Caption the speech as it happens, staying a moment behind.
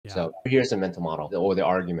Yeah. So here's a mental model or the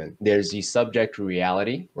argument. There's the subject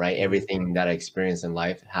reality, right? Mhm. Everything that I experience in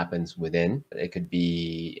life happens within. It could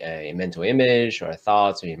be a mental image or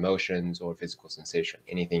thoughts or emotions or physical sensation,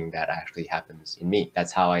 anything that actually happens in me.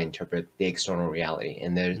 That's how I interpret the external reality.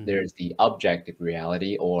 And Mhm. there's the objective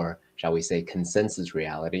reality, or shall we say consensus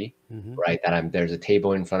reality, Mhm. right? That there's a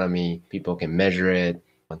table in front of me, people can measure it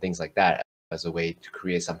and things like that, as a way to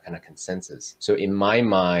create some kind of consensus. So in my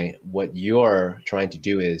mind, what you're trying to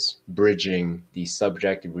do is bridging the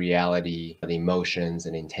subjective reality, the emotions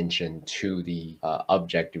and intention to the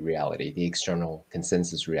objective reality, the external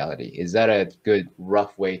consensus reality. Is that a good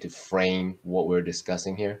rough way to frame what we're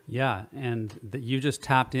discussing here? Yeah, and that you just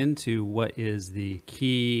tapped into what is the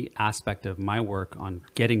key aspect of my work on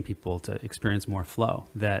getting people to experience more flow.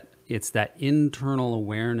 That it's that internal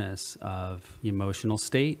awareness of emotional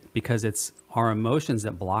state, because it's our emotions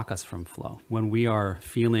that block us from flow. When we are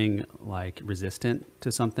feeling like resistant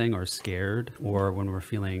to something or scared, or when we're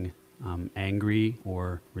feeling angry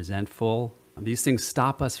or resentful, these things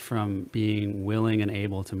stop us from being willing and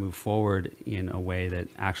able to move forward in a way that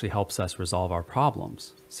actually helps us resolve our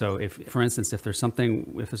problems. So if, for instance, if there's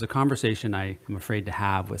a conversation I am afraid to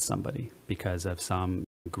have with somebody because of some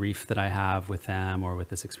grief that I have with them or with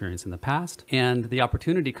this experience in the past, and the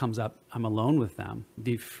opportunity comes up, I'm alone with them,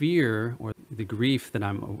 the fear or the grief that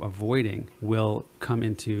I'm avoiding will come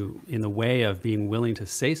in the way of being willing to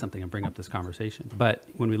say something and bring up this conversation. But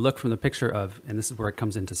when we look from the picture of, and this is where it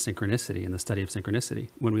comes into synchronicity and the study of synchronicity,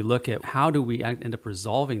 when we look at how do we end up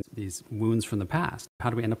resolving these wounds from the past,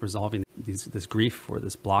 how do we end up resolving this grief or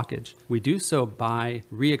this blockage, we do so by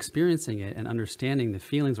re-experiencing it and understanding the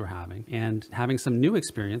feelings we're having and having some new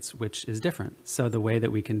experience, which is different. So the way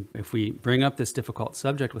that we can, if we bring up this difficult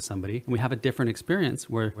subject with somebody and we have a different experience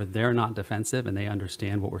where they're not defensive and they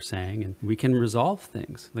understand what we're saying, and we can resolve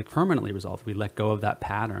things, like permanently resolve. We let go of that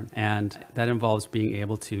pattern. And that involves being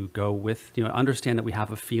able to go with, understand that we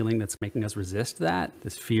have a feeling that's making us resist that,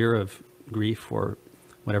 this fear of grief or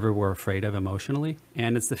whatever we're afraid of emotionally.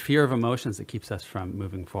 And it's the fear of emotions that keeps us from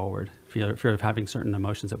moving forward, fear of having certain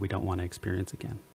emotions that we don't want to experience again.